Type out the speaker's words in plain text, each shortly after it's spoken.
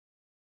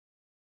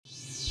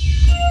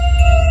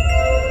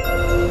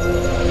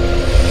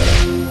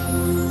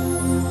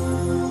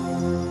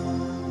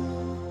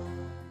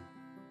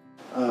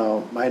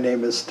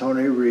name is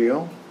Tony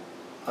Rio.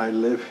 I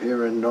live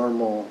here in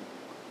Normal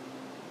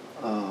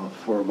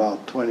for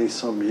about 20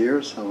 some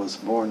years. I was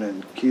born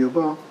in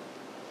Cuba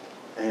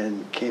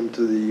and came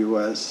to the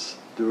U.S.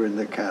 during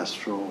the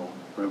Castro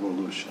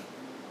Revolution.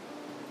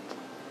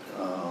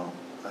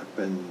 I've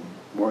been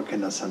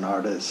working as an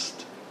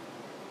artist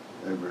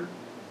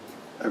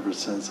ever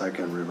since I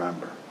can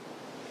remember.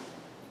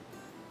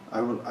 I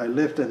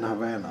lived in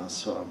Havana,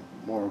 so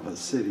I'm more of a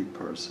city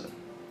person.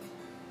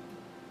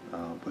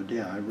 But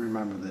yeah, I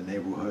remember the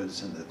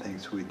neighborhoods and the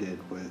things we did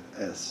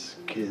as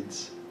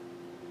kids.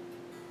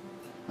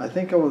 I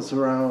think I was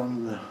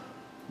around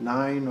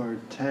 9 or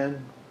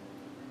 10,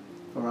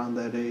 around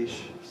that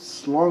age.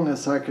 As long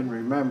as I can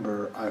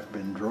remember, I've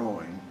been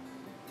drawing.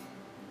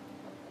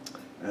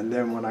 And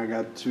then when I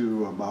got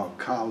to about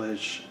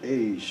college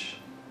age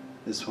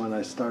is when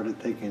I started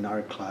taking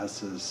art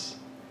classes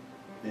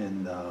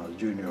in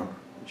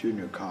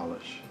junior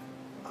college.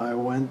 I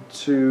went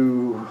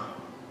to,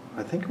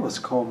 I think it was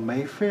called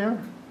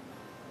Mayfair.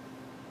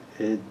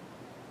 It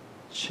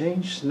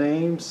changed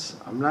names.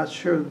 I'm not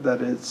sure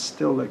that it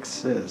still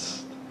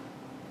exists.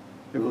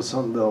 It was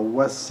on the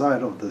west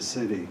side of the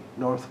city,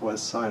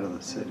 northwest side of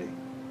the city.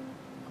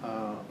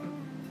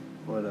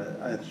 But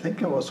I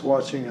think I was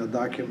watching a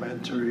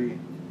documentary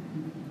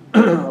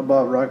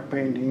about rock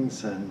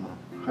paintings and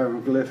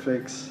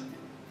hieroglyphics,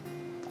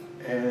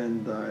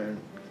 and I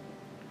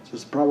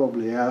just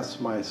probably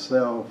asked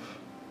myself,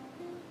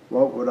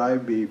 what would I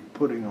be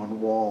putting on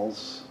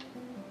walls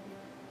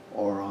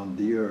or on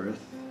the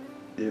earth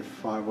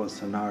if I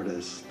was an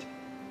artist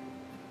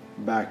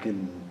back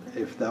in,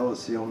 if that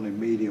was the only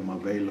medium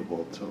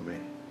available to me.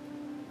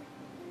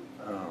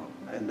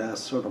 And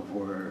that's sort of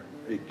where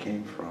it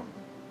came from.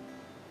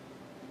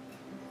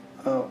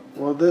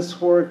 Well, this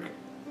work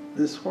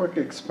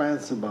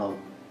expands about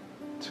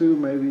 2,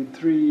 maybe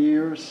 3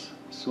 years.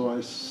 So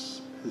it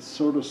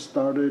sort of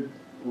started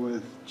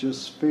with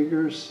just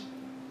figures.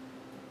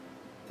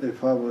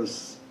 If I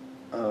was,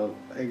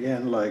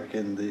 again, like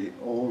in the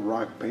old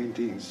rock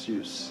paintings,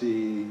 you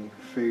see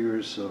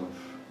figures of,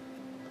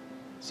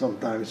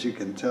 sometimes you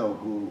can tell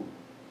who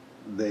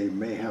they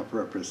may have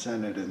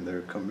represented in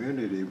their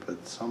community,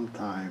 but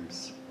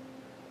sometimes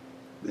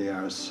they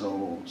are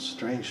so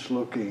strange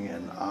looking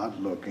and odd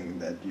looking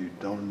that you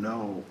don't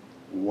know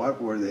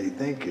what were they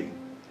thinking.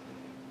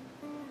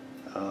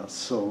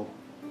 So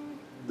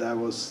that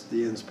was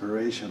the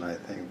inspiration, I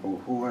think. Well,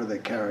 who are the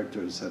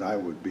characters that I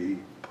would be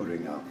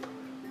putting up?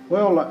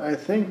 Well, I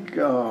think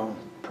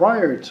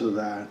prior to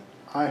that,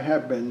 I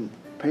have been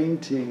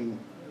painting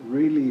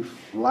really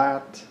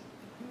flat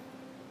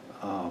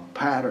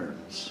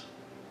patterns,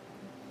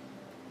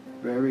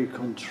 very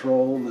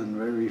controlled and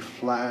very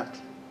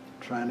flat,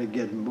 trying to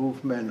get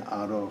movement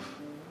out of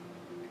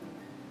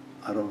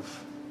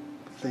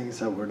things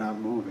that were not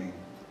moving.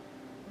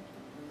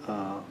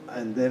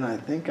 And then I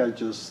think I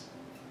just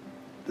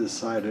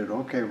decided,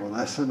 okay, well,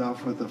 that's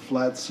enough with the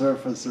flat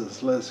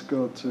surfaces. Let's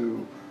go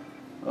to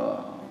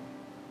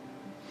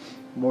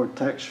more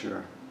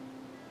texture.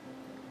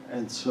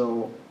 And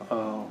so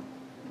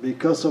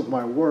because of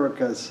my work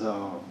as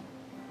a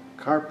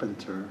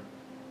carpenter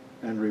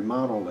and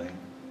remodeling,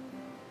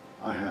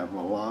 I have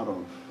a lot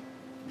of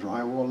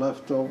drywall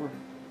left over.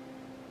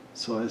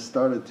 So I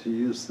started to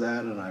use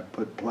that, and I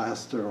put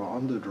plaster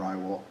on the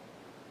drywall.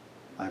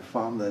 I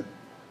found that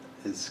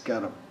it's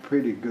got a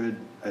pretty good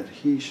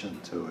adhesion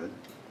to it.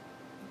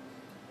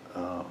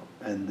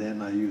 And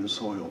then I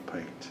use oil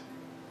paint.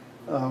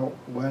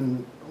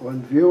 When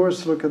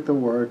viewers look at the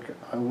work,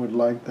 I would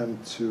like them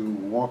to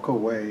walk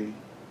away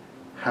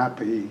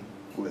happy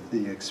with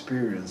the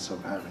experience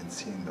of having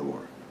seen the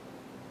work.